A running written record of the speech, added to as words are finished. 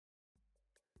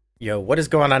Yo, what is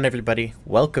going on, everybody?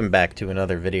 Welcome back to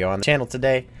another video on the channel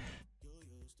today.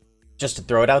 Just to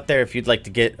throw it out there, if you'd like to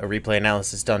get a replay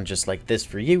analysis done just like this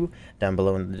for you, down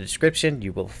below in the description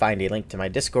you will find a link to my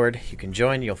Discord. You can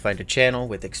join. You'll find a channel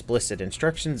with explicit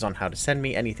instructions on how to send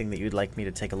me anything that you'd like me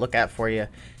to take a look at for you,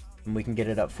 and we can get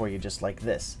it up for you just like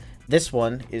this. This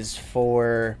one is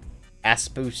for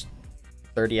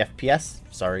asppu30fps.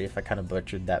 Sorry if I kind of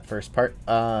butchered that first part.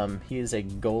 He is a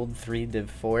gold 3 div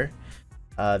 4.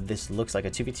 This looks like a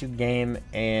 2v2 game,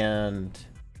 and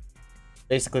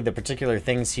basically the particular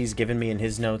things he's given me in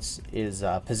his notes is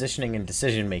positioning and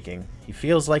decision making. He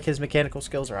feels like his mechanical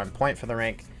skills are on point for the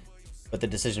rank, but the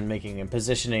decision making and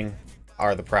positioning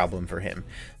are the problem for him.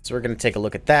 So we're going to take a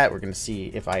look at that. We're going to see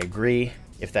if I agree,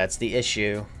 if that's the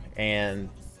issue, and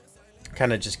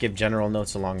kind of just give general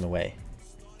notes along the way.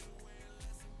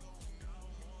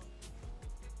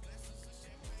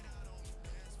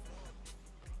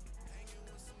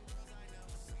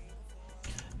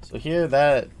 So here,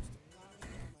 that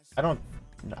I don't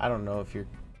know if you're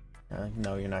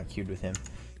no, you're not queued with him.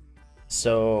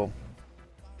 So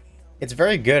it's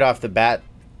very good off the bat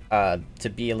to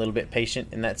be a little bit patient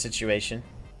in that situation.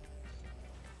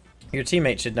 Your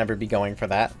teammate should never be going for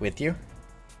that with you,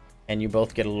 and you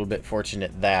both get a little bit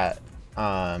fortunate that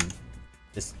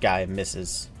this guy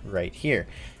misses right here.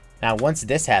 Now once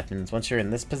this happens, once you're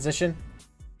in this position,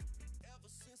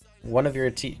 one of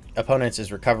your opponents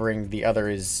is recovering, the other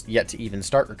is yet to even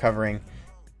start recovering,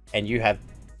 and you have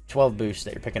 12 boosts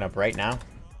that you're picking up right now.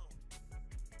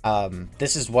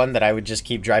 This is one that I would just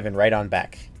keep driving right on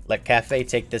back. Let Cafe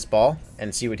take this ball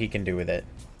and see what he can do with it.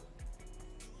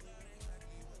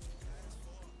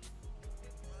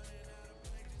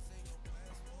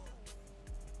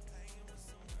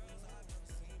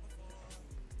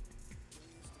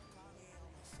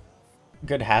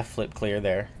 Good half flip clear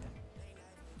there.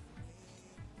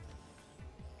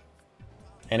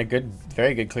 And a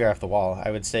very good clear off the wall. I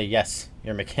would say yes,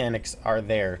 your mechanics are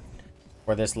there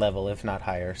for this level, if not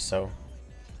higher. So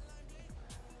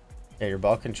yeah, your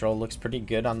ball control looks pretty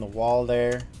good on the wall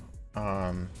there.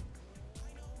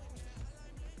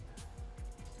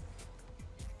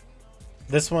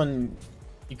 This one,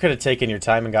 you could have taken your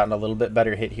time and gotten a little bit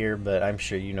better hit here, but I'm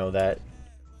sure you know that.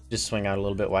 Just swing out a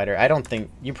little bit wider. I don't think,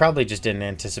 you probably just didn't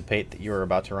anticipate that you were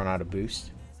about to run out of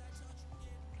boost.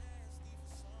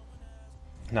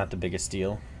 Not the biggest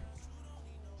deal.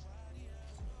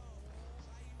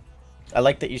 I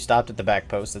like that you stopped at the back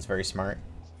post. That's very smart.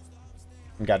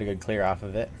 And got a good clear off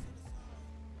of it.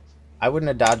 I wouldn't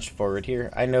have dodged forward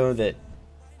here. I know that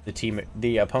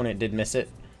the opponent did miss it,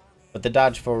 but the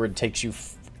dodge forward takes you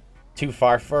too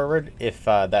far forward if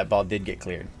that ball did get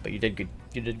cleared. But you did good.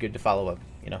 You did good to follow up,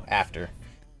 you know, after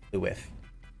the whiff.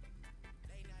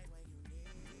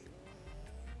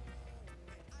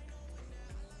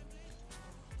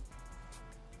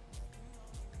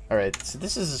 Alright, so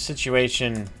this is a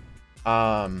situation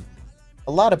a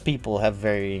lot of people have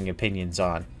varying opinions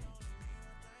on.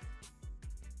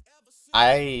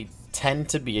 I tend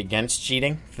to be against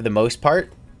cheating for the most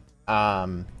part,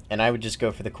 and I would just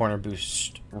go for the corner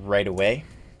boost right away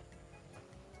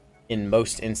in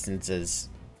most instances.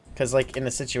 Because like in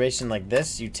a situation like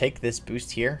this, you take this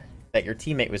boost here that your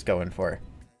teammate was going for,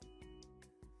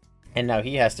 and now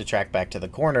he has to track back to the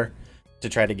corner to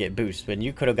try to get boost when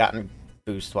you could have gotten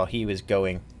boost while he was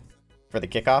going for the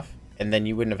kickoff, and then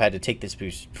you wouldn't have had to take this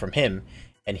boost from him,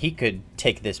 and he could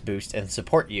take this boost and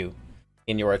support you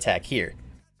in your attack here.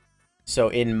 So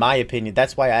in my opinion,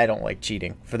 that's why I don't like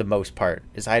cheating for the most part,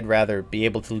 is I'd rather be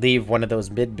able to leave one of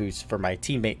those mid boosts for my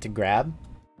teammate to grab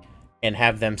and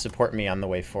have them support me on the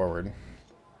way forward.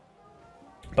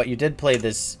 But you did play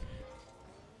this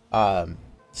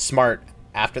smart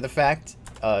after the fact.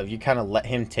 You kind of let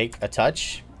him take a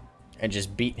touch and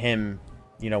just beat him,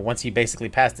 you know, once he basically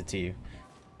passed it to you.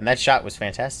 And that shot was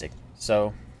fantastic.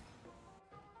 So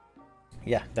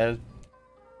yeah,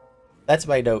 that's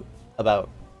my note about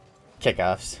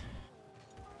kickoffs.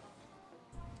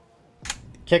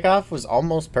 Kickoff was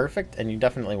almost perfect, and you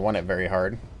definitely won it very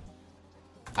hard.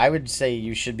 I would say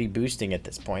you should be boosting at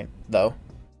this point, though.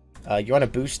 You want to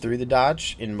boost through the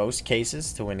dodge in most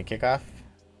cases to win a kickoff.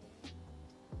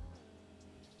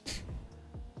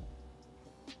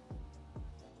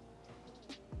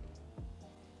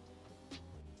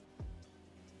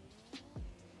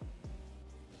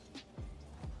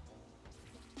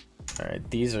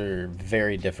 Alright, these are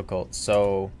very difficult.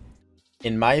 So,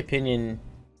 in my opinion,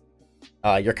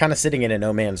 you're kind of sitting in a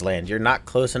no man's land. You're not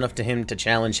close enough to him to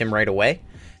challenge him right away,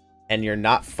 and you're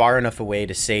not far enough away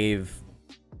to save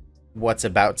what's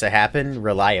about to happen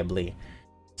reliably.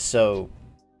 So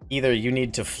either you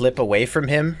need to flip away from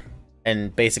him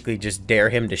and basically just dare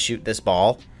him to shoot this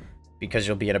ball because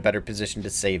you'll be in a better position to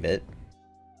save it,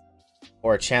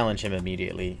 or challenge him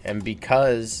immediately. And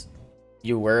because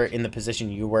you were in the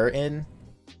position you were in,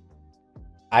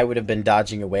 I would have been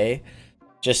dodging away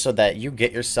just so that you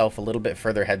get yourself a little bit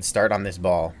further head start on this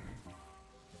ball.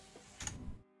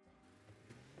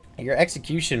 Your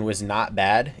execution was not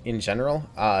bad in general.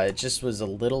 It just was a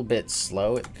little bit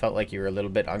slow. It felt like you were a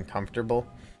little bit uncomfortable.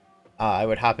 I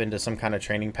would hop into some kind of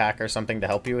training pack or something to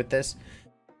help you with this.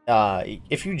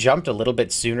 If you jumped a little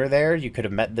bit sooner there, you could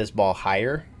have met this ball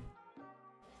higher.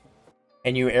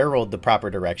 And you air rolled the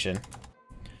proper direction.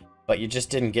 But you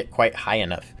just didn't get quite high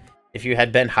enough. If you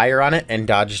had been higher on it and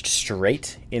dodged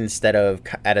straight instead of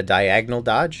at a diagonal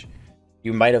dodge,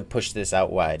 you might have pushed this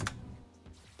out wide.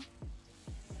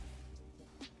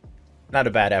 Not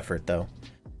a bad effort, though.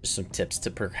 Just some tips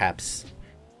to perhaps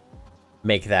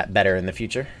make that better in the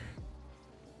future.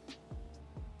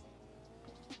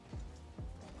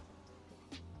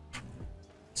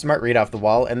 Smart read off the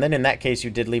wall, and then in that case you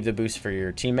did leave the boost for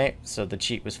your teammate, so the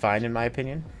cheat was fine in my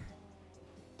opinion.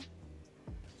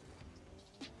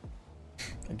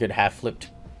 A good half flipped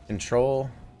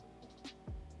control.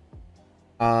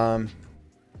 I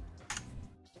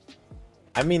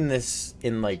mean this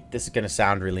in like, this is gonna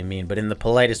sound really mean, but in the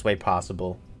politest way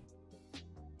possible.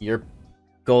 You're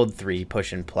gold 3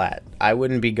 pushing plat. I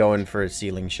wouldn't be going for a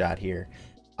ceiling shot here.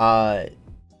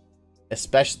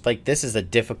 Especially, like, this is a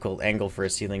difficult angle for a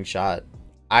ceiling shot.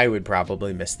 I would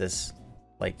probably miss this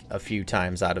like a few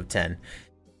times out of 10.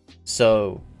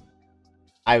 So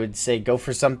I would say go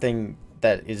for something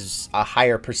that is a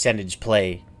higher percentage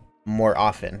play more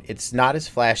often. It's not as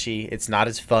flashy, it's not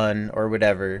as fun or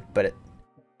whatever, but it,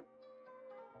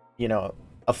 you know,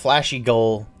 a flashy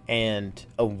goal and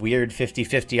a weird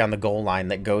 50-50 on the goal line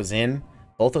that goes in,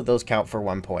 both of those count for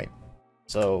 1 point.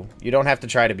 So you don't have to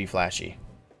try to be flashy.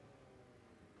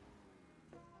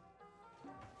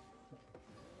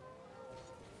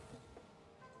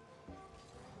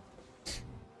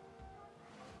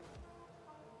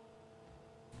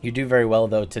 You do very well,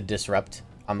 though, to disrupt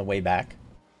on the way back.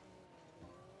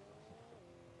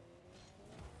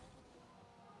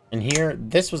 And here,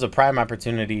 this was a prime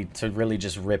opportunity to really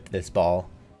just rip this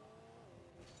ball.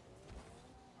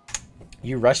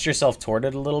 You rushed yourself toward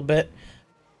it a little bit.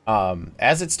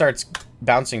 As it starts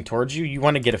bouncing towards you, you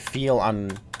want to get a feel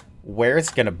on where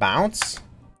it's going to bounce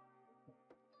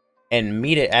and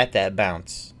meet it at that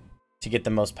bounce to get the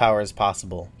most power as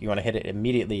possible. You want to hit it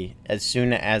immediately as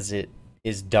soon as it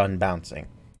is done bouncing.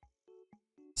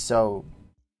 So,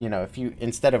 you know, if you,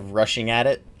 instead of rushing at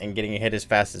it and getting a hit as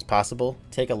fast as possible,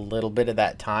 take a little bit of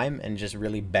that time and just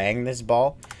really bang this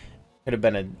ball. Could have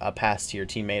been a pass to your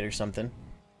teammate or something.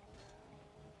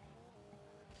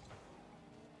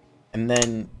 And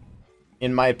then,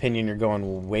 in my opinion, you're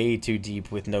going way too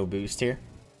deep with no boost here.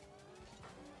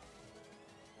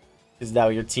 Because now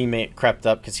your teammate crept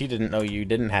up because he didn't know you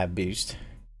didn't have boost.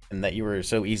 And that you were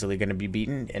so easily going to be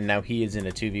beaten. And now he is in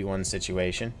a 2v1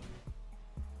 situation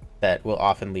that will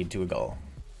often lead to a goal.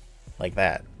 Like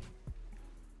that.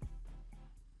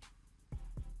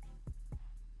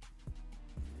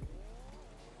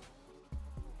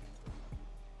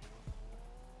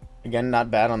 Again,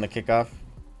 not bad on the kickoff.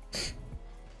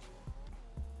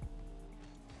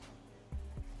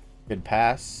 Good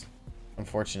pass.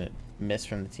 Unfortunate miss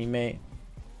from the teammate.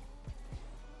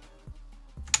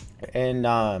 And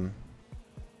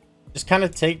just kind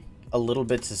of take a little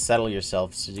bit to settle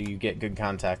yourself so you get good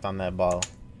contact on that ball.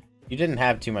 You didn't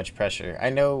have too much pressure. I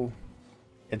know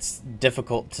it's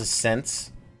difficult to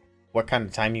sense what kind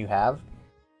of time you have,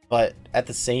 but at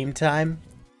the same time,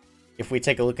 if we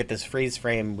take a look at this freeze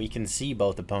frame, we can see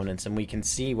both opponents and we can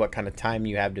see what kind of time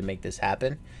you have to make this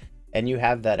happen. And you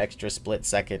have that extra split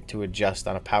second to adjust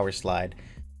on a power slide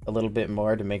a little bit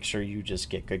more to make sure you just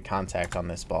get good contact on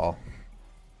this ball.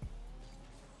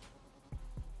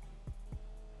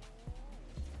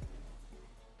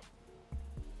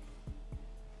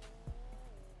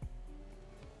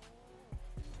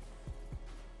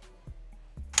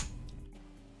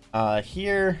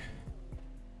 Here,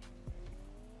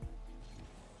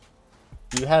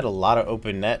 you had a lot of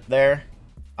open net there.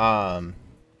 You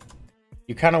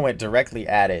kind of went directly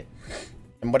at it.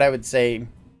 And what I would say,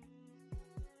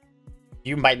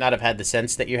 you might not have had the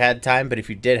sense that you had time, but if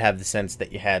you did have the sense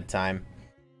that you had time,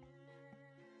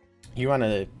 you want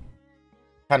to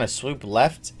kind of swoop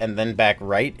left and then back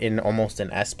right in almost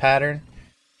an S pattern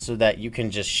so that you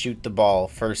can just shoot the ball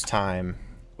first time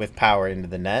with power into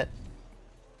the net,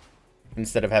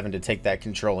 instead of having to take that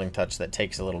controlling touch that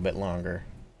takes a little bit longer.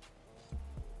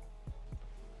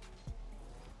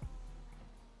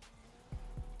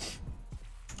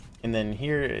 And then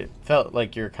here, it felt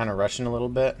like you're kind of rushing a little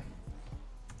bit.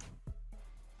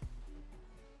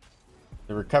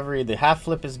 The recovery, the half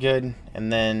flip is good,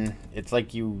 and then it's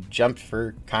like you jumped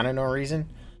for kind of no reason.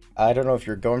 I don't know if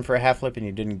you're going for a half flip and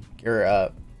you didn't,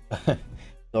 or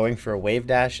going for a wave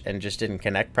dash and just didn't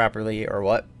connect properly or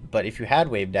what. But if you had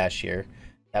wave dash here,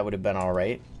 that would have been all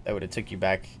right. That would have took you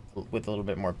back with a little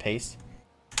bit more pace.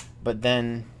 But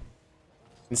then,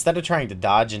 instead of trying to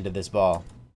dodge into this ball,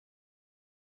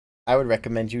 I would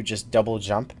recommend you just double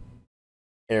jump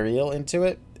aerial into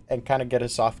it and kind of get a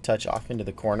soft touch off into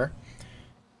the corner.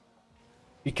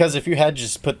 Because if you had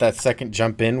just put that second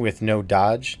jump in with no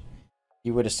dodge,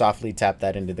 you would have softly tapped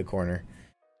that into the corner.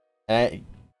 And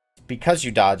because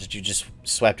you dodged, you just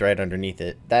swept right underneath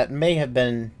it. That may have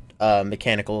been a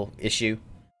mechanical issue.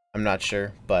 I'm not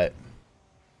sure, but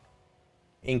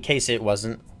in case it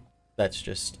wasn't, that's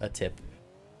just a tip.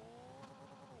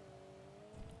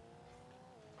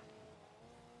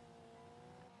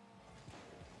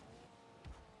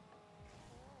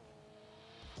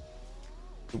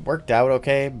 It worked out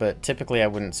okay, but typically I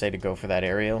wouldn't say to go for that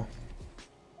aerial.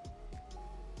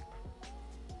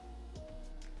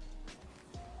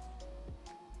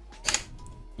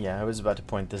 Yeah, I was about to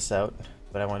point this out,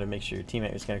 but I wanted to make sure your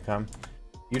teammate was going to come.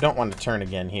 You don't want to turn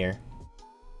again here,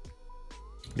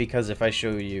 because if I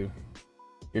show you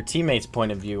your teammate's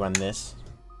point of view on this,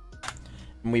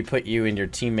 and we put you in your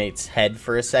teammate's head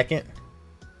for a second,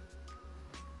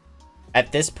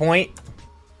 at this point,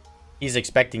 he's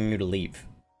expecting you to leave.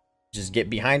 Just get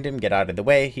behind him, get out of the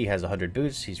way. He has 100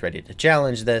 boosts. He's ready to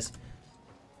challenge this.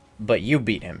 But you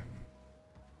beat him.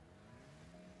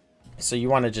 So you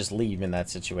want to just leave in that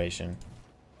situation.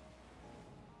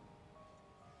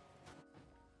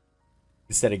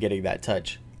 Instead of getting that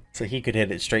touch. So he could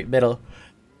hit it straight middle.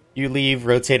 You leave,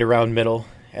 rotate around middle,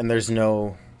 and there's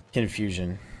no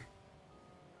confusion.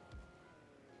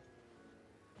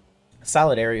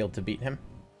 Solid aerial to beat him.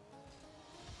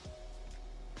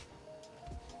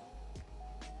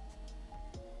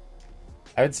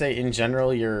 I would say in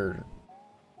general your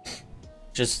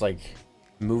just like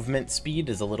movement speed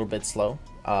is a little bit slow.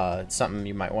 It's something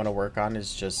you might want to work on,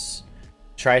 is just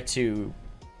try to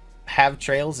have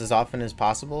trails as often as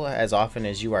possible, as often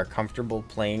as you are comfortable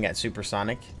playing at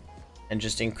supersonic, and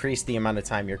just increase the amount of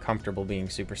time you're comfortable being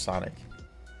supersonic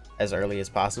as early as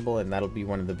possible, and that'll be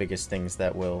one of the biggest things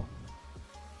that will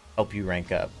help you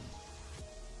rank up.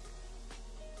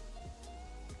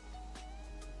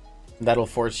 That'll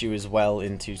force you as well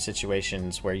into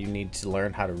situations where you need to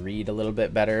learn how to read a little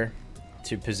bit better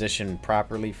to position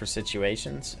properly for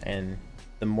situations, and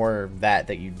the more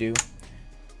that you do,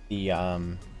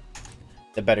 the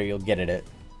better you'll get at it,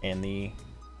 and the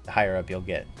higher up you'll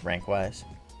get rank wise.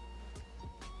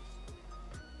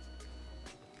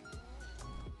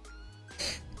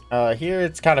 Here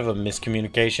it's kind of a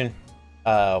miscommunication.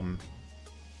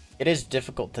 It is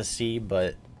difficult to see,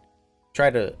 but try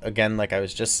to, again, like I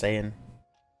was just saying,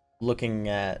 looking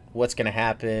at what's going to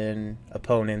happen,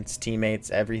 opponents, teammates,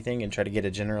 everything, and try to get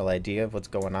a general idea of what's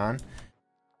going on.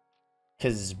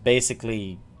 Because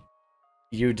basically,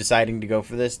 you deciding to go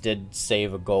for this did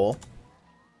save a goal.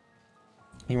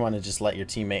 You want to just let your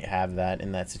teammate have that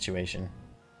in that situation.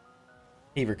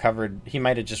 He recovered, he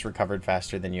might have just recovered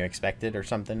faster than you expected or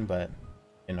something, but,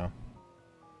 you know.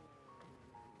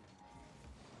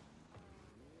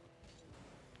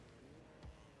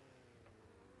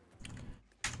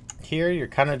 Here, you're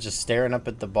kind of just staring up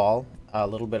at the ball, a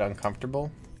little bit uncomfortable.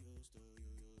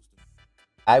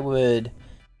 I would,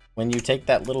 when you take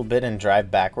that little bit and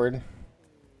drive backward,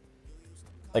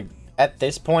 like at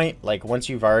this point, like once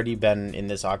you've already been in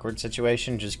this awkward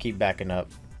situation, just keep backing up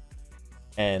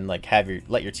and like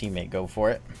let your teammate go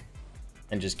for it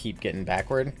and just keep getting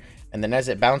backward. And then as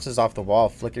it bounces off the wall,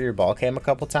 flicker your ball cam a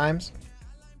couple times.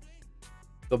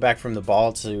 Go back from the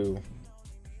ball to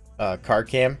card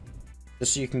cam,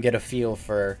 just so you can get a feel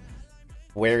for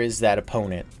where is that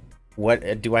opponent.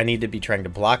 What do I need to be trying to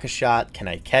block a shot? Can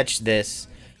I catch this?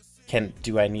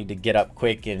 Do I need to get up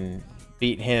quick and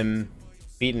beat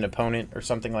an opponent or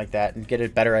something like that, and get a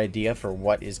better idea for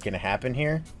what is going to happen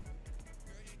here?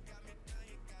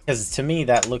 Because to me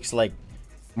that looks like,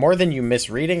 more than you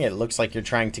misreading, it looks like you're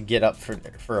trying to get up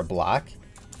for a block,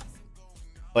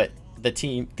 but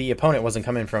the opponent wasn't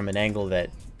coming from an angle that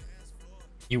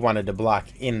you wanted to block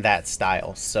in that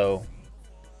style. So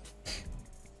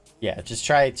yeah, just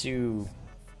try to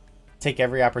take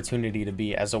every opportunity to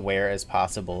be as aware as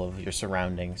possible of your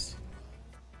surroundings.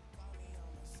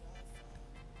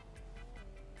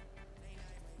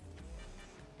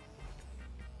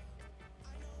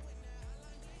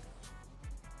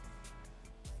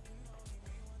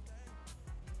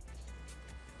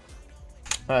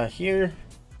 Here,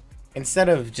 instead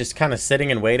of just kind of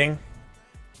sitting and waiting,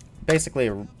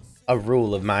 basically a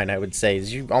rule of mine, I would say,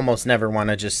 is you almost never want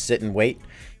to just sit and wait,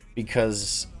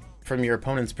 because from your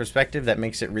opponent's perspective, that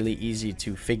makes it really easy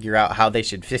to figure out how they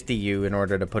should 50 you in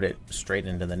order to put it straight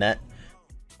into the net,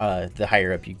 the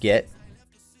higher up you get.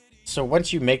 So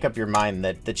once you make up your mind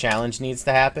that the challenge needs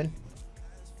to happen,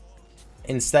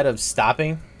 instead of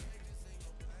stopping,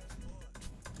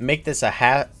 make this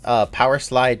a power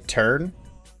slide turn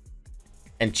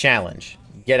and challenge.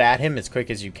 Get at him as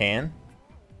quick as you can,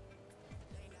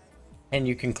 and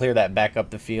you can clear that back up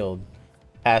the field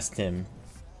past him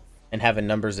and have a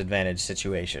numbers advantage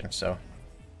situation. So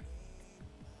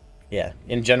yeah,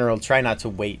 in general, try not to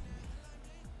wait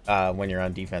when you're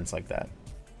on defense like that.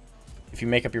 If you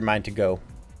make up your mind to go,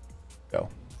 go.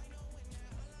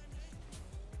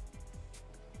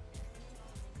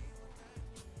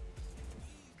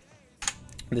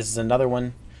 This is another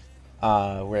one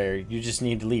where you just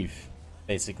need to leave,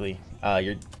 basically.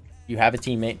 You have a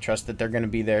teammate, trust that they're going to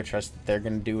be there, trust that they're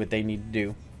going to do what they need to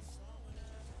do.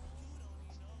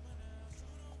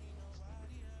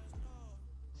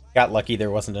 Got lucky there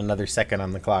wasn't another second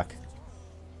on the clock.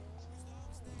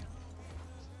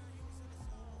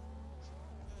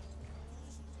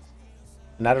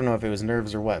 And I don't know if it was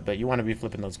nerves or what, but you want to be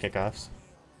flipping those kickoffs.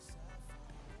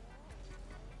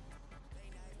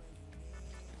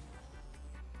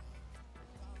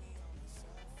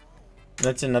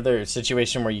 That's another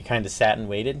situation where you kind of sat and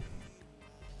waited.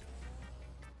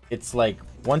 It's like,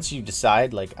 once you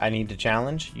decide, like, I need to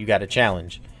challenge, you got to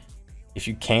challenge. If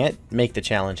you can't make the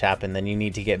challenge happen, then you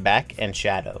need to get back and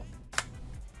shadow.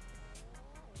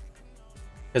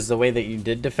 Because the way that you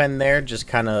did defend there just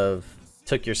kind of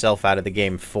took yourself out of the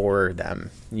game for them.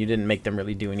 You didn't make them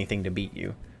really do anything to beat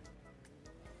you.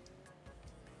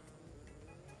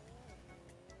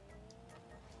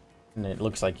 And it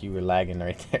looks like you were lagging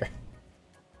right there.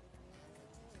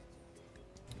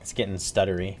 It's getting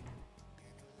stuttery.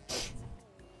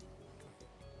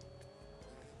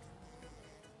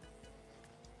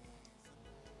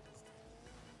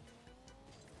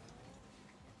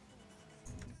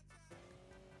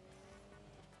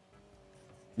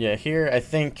 Yeah, here I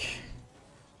think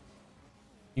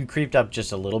you creeped up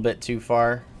just a little bit too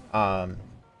far, and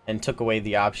took away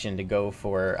the option to go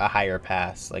for a higher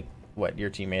pass, like what your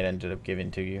teammate ended up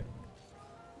giving to you.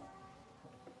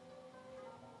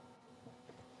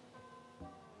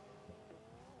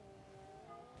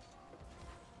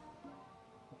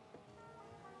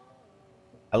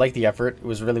 I like the effort. It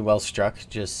was really well struck.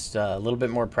 Just a little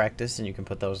bit more practice and you can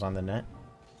put those on the net.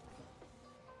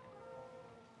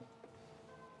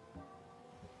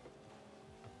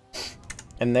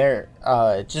 And there,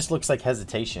 it just looks like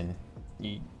hesitation.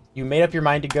 You made up your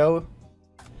mind to go,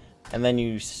 and then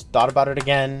you thought about it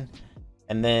again,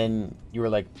 and then you were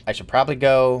like, I should probably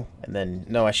go, and then,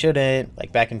 no, I shouldn't,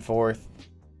 like back and forth,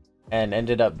 and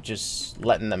ended up just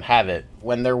letting them have it,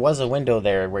 when there was a window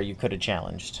there where you could have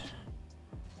challenged.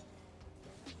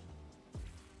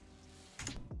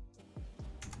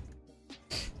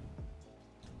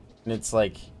 And it's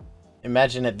like,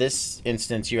 imagine at this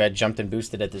instance you had jumped and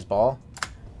boosted at this ball.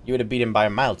 You would have beat him by a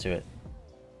mile to it.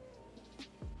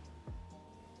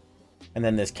 And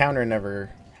then this counter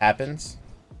never happens.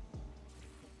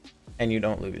 And you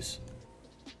don't lose.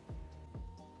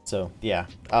 So, yeah.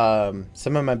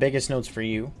 Some of my biggest notes for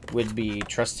you would be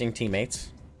trusting teammates.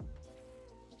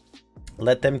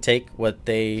 Let them take what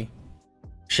they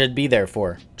should be there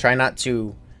for. Try not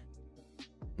to,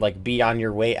 like, be on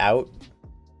your way out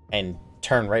and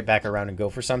turn right back around and go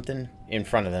for something in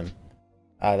front of them.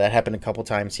 That happened a couple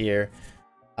times here.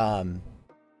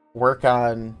 Work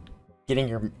on getting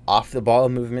your off-the-ball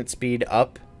movement speed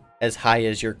up as high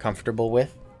as you're comfortable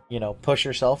with. You know, push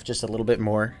yourself just a little bit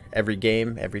more every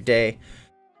game, every day.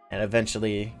 And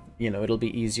eventually, you know, it'll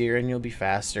be easier and you'll be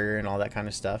faster and all that kind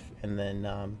of stuff. And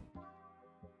then,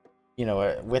 you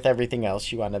know, with everything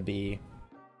else, you want to be,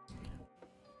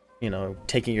 you know,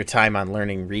 taking your time on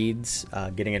learning reads,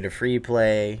 getting into free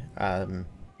play,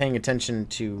 paying attention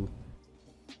to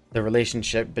the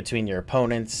relationship between your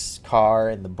opponent's car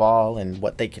and the ball and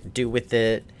what they can do with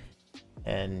it,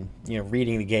 and, you know,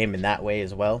 reading the game in that way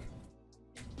as well.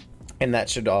 And that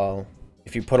should all,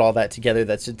 if you put all that together,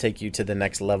 that should take you to the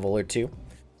next level or two.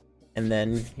 And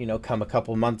then, you know, come a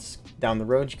couple months down the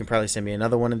road, you can probably send me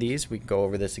another one of these. We can go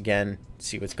over this again,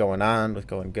 see what's going on, what's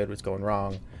going good, what's going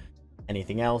wrong,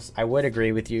 anything else. I would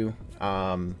agree with you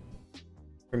from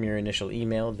your initial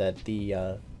email that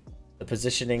the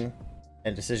positioning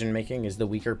and decision making is the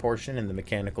weaker portion, and the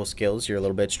mechanical skills you're a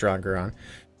little bit stronger on.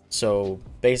 So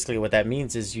basically what that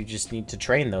means is you just need to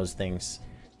train those things.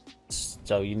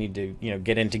 So you need to, you know,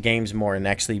 get into games more and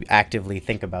actually actively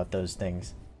think about those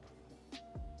things.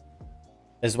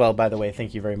 As well, by the way,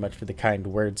 thank you very much for the kind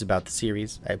words about the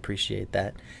series. I appreciate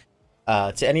that.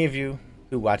 To any of you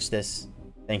who watch this,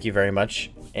 thank you very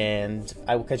much. And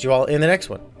I will catch you all in the next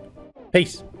one.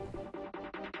 Peace.